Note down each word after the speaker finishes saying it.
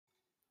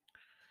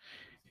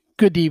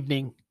Good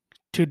evening.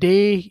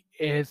 Today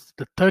is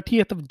the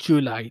 30th of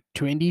July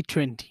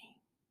 2020.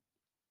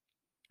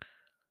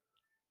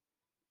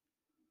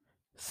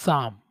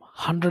 Psalm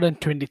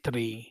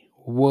 123,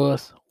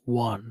 verse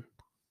 1.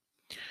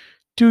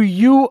 To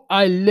you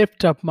I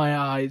lift up my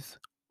eyes,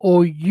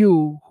 O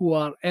you who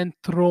are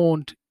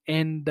enthroned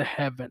in the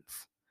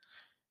heavens.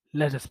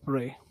 Let us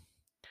pray.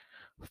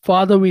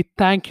 Father, we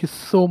thank you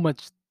so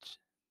much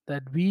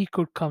that we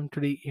could come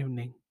today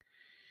evening.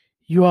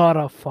 You are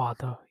our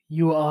Father,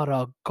 you are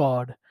our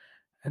God,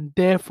 and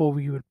therefore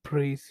we will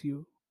praise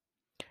you.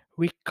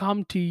 We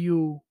come to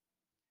you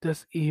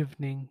this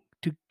evening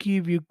to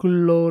give you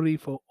glory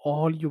for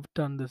all you've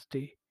done this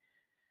day.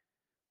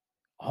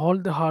 All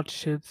the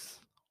hardships,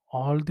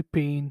 all the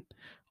pain,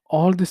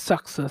 all the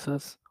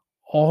successes,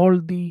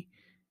 all the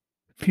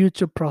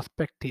future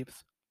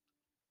perspectives.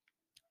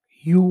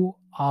 You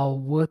are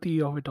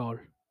worthy of it all.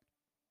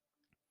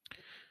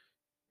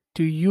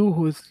 To you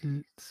who is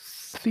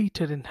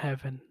seated in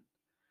heaven,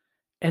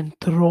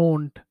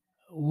 enthroned,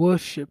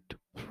 worshipped,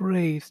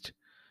 praised,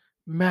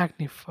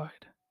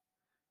 magnified.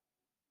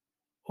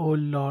 O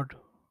Lord,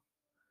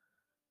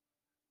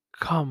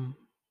 come,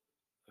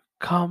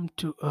 come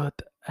to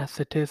earth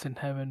as it is in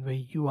heaven, where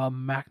you are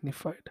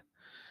magnified.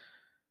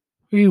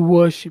 We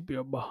worship you,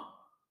 Abba.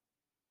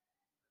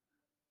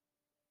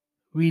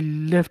 We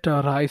lift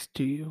our eyes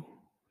to you.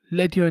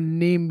 Let your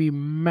name be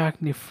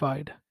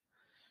magnified.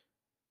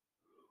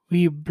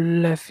 We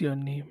bless your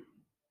name.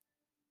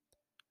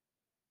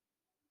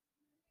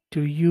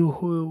 To you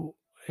who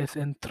is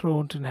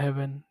enthroned in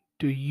heaven,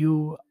 to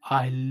you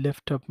I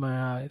lift up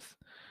my eyes.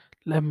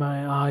 Let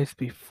my eyes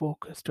be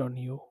focused on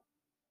you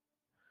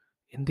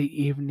in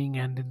the evening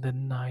and in the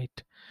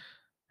night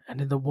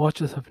and in the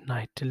watches of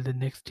night till the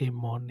next day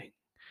morning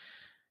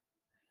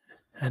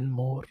and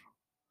more.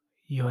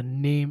 Your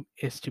name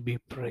is to be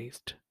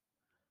praised.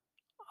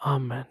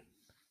 Amen.